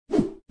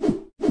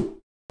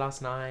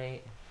Last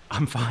night.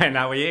 I'm fine.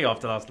 How are you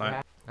after last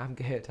night? Yeah, I'm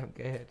good.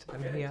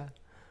 I'm here.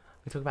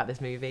 We talk about this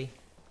movie.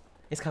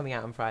 It's coming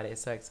out on Friday.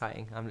 It's so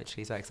exciting. I'm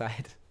literally so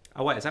excited.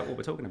 Oh wait, is that what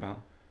we're talking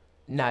about?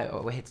 No,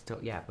 we're here to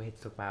talk. Yeah, we're here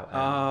to talk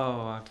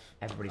about.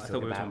 Everybody's I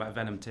thought we were talking about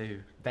Venom 2.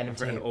 Venom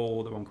 2. I've written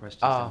all the wrong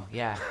questions. Oh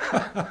yeah,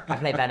 I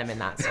play Venom in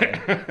that.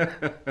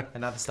 So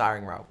another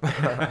starring role.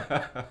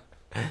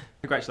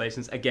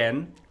 Congratulations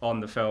again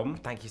on the film.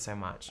 Thank you so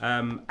much.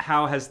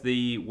 How has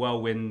the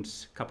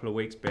whirlwind couple of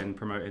weeks been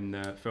promoting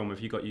the film? Have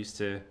you got used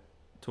to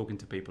talking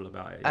to people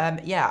about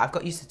it? Yeah, I've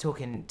got used to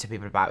talking to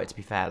people about it, to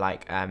be fair.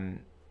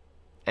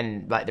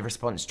 And like the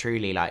response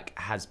truly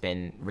has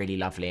been really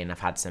lovely, and I've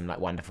had some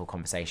wonderful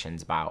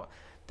conversations about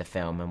the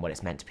film and what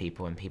it's meant to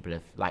people, and people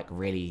have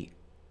really,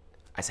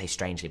 I say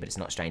strangely, but it's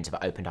not strange,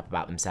 but opened up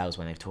about themselves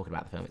when they've talked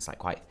about the film.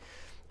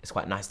 It's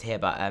quite nice to hear.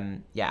 But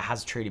yeah, it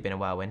has truly been a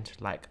whirlwind.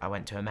 I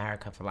went to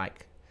America for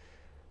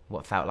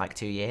what felt like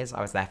 2 years.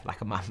 I was there for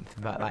a month,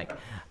 but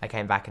I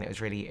came back and it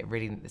was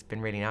it's been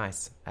really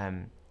nice.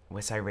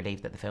 We're so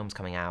relieved that the film's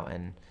coming out,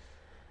 and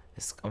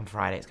on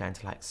Friday it's going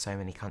to so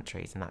many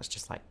countries, and that's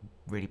just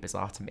really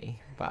bizarre to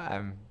me.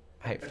 But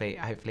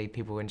hopefully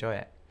people will enjoy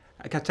it.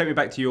 Take me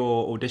back to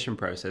your audition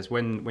process.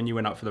 When you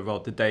went up for the role,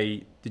 did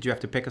you have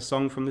to pick a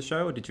song from the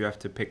show, or did you have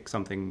to pick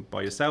something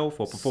by yourself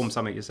or perform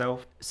something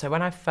yourself? So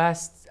when I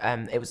first,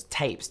 it was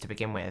tapes to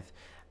begin with,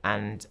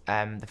 and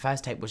the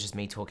first tape was just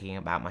me talking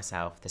about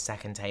myself. The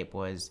second tape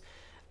was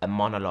a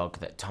monologue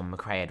that Tom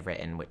McRae had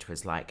written, which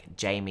was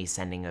Jamie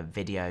sending a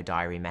video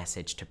diary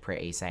message to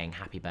Pritti saying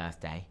happy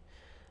birthday,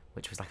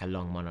 which was a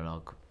long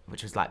monologue,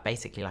 which was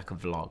basically a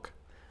vlog,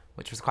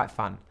 which was quite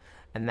fun.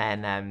 And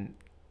then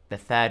the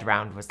third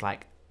round was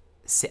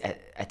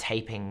a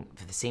taping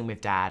for the scene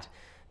with Dad,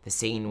 the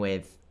scene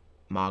with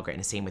Margaret,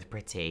 and a scene with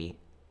Pritti,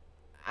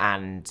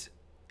 and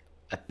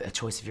a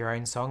choice of your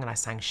own song. And I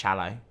sang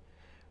Shallow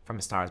from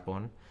A Star Is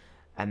Born.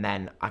 And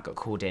then I got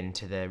called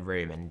into the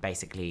room, and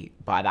basically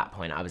by that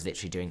point I was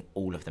literally doing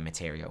all of the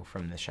material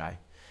from the show,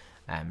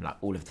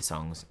 all of the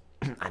songs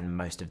and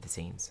most of the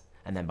scenes.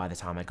 And then by the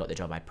time I got the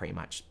job, I'd pretty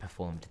much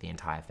performed the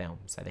entire film,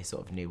 so they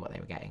sort of knew what they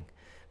were getting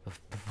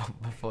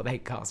before they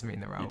cast me in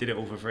the role. You did it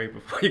all for free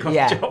before you got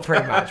the job.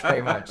 Yeah,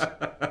 pretty much.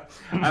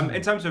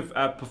 In terms of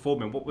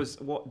performing,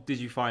 what did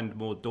you find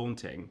more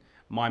daunting,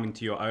 miming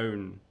to your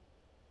own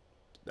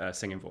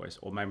singing voice,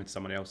 or miming to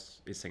someone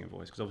else's singing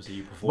voice? Because obviously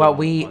you perform on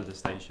one of the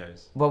stage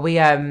shows. Well,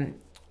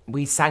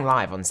 we sang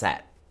live on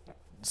set,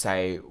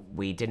 so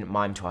we didn't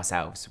mime to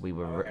ourselves. We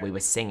were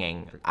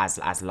singing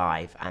as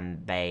live,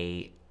 and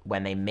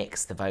when they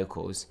mix the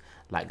vocals,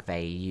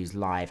 they use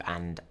live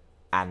and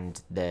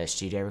the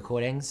studio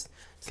recordings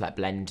to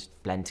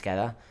blend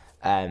together.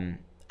 And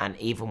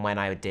even when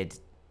I did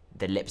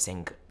the lip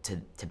sync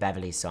to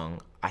Beverly's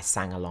song, I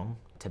sang along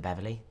to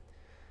Beverly.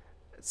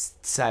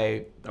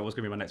 So that was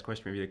gonna be my next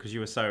question with you, because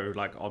you were so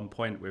on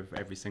point with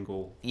every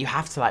single. You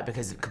have to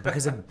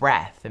because of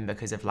breath, and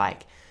because of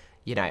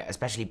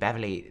especially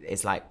Beverly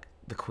is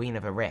the queen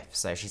of a riff,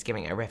 so she's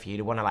giving it a riff.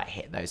 You want to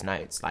hit those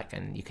notes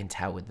and you can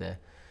tell with the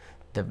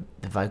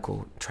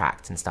vocal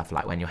tracks and stuff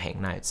when you're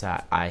hitting notes. So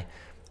I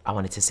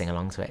wanted to sing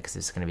along to it because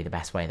it's going to be the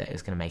best way that it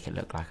was going to make it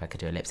look like I could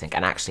do a lip sync.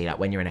 And actually,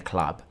 when you're in a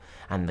club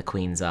and the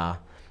queens are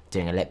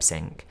doing a lip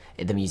sync,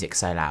 the music's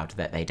so loud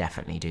that they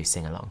definitely do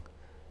sing along.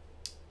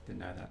 Didn't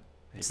know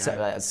that.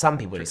 So some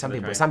people do, some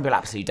people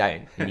absolutely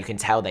don't, and you can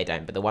tell they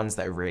don't. But the ones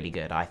that are really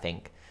good, I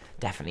think,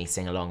 definitely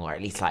sing along, or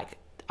at least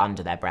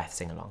under their breath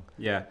sing along.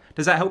 Yeah.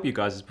 Does that help you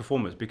guys as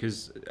performers?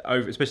 Because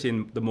especially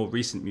in the more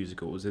recent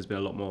musicals, there's been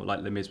a lot more,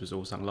 Les Mis was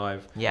all sung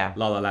live. Yeah.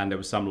 La La Land, there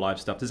was some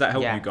live stuff. Does that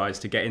help you guys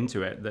to get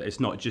into it, that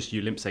it's not just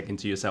you lip syncing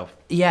to yourself?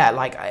 Yeah,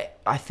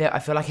 I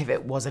feel like if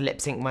it was a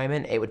lip sync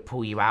moment, it would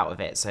pull you out of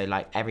it. So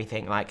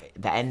everything,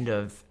 the end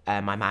of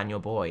My Man Your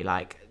Boy,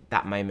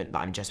 that moment that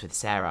I'm just with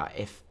Sarah,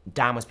 if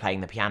Dan was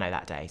playing the piano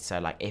that day,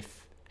 so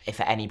if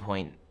at any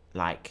point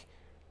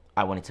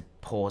I wanted to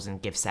pause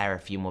and give Sarah a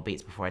few more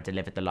beats before I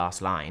delivered the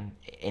last line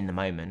in the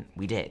moment,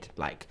 we did.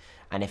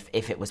 And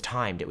if it was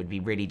timed, it would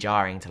be really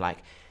jarring to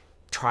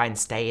try and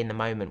stay in the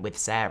moment with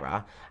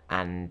Sarah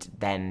and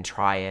then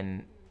try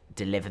and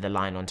deliver the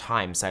line on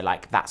time. So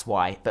that's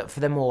why. But for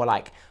the more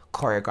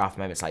choreographed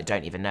moments,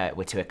 don't even know it,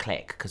 we're to a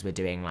click, because we're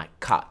doing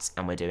cuts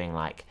and we're doing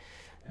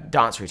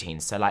dance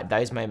routines. So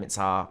those moments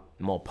are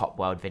more pop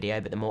world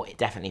video, but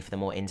definitely for the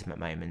more intimate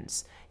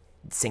moments,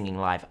 singing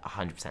live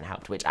 100%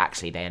 helped, which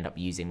actually they end up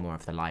using more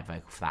of the live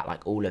vocal for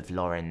that. All of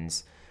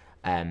Lauren's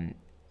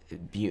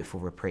beautiful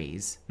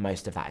reprise,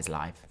 most of that is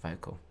live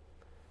vocal.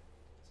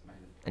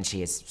 And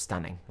she is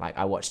stunning.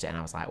 I watched it and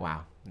I was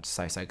wow,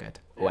 so good.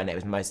 Yeah. When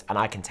it was and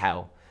I can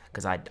tell,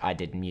 because I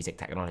did music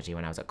technology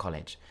when I was at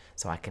college,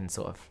 so I can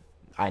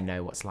I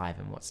know what's live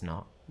and what's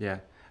not. Yeah.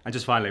 And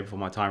just finally, before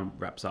my time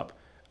wraps up,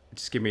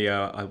 just give me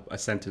a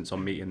sentence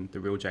on meeting the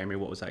real Jamie.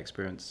 What was that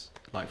experience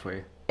like for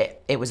you?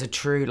 It was a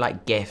true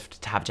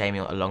gift to have Jamie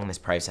along this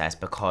process,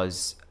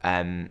 because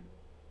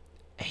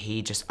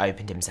he just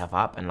opened himself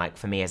up, and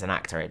for me as an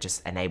actor, it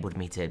just enabled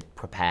me to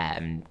prepare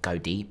and go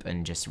deep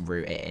and just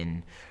root it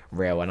in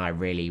real. And I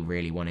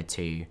really wanted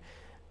to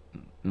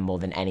more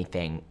than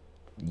anything,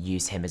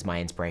 use him as my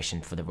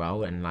inspiration for the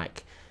role. And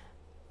like,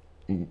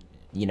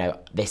 you know,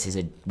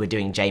 we're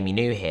doing Jamie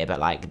New here, but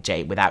like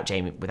without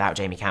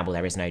Jamie Campbell,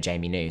 there is no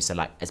Jamie New. So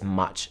like, as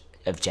much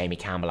of Jamie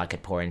Campbell I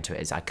could pour into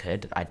it as I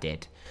could, I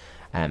did.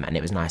 And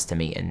it was nice to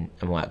meet and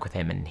work with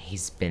him, and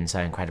he's been so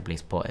incredibly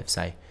supportive.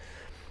 So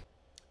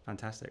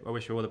fantastic. I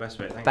wish you all the best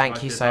for it.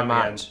 Thank you so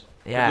much.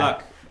 Yeah. Good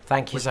luck.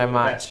 Thank you so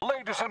much.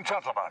 Ladies and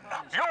gentlemen,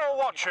 you're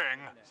watching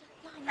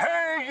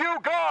Hey You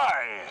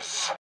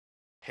Guys.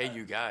 Hey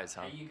You Guys,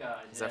 huh? Hey You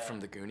Guys. Is that from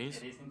the Goonies?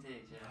 It is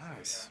indeed, yes.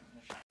 Nice.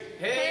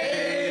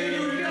 Hey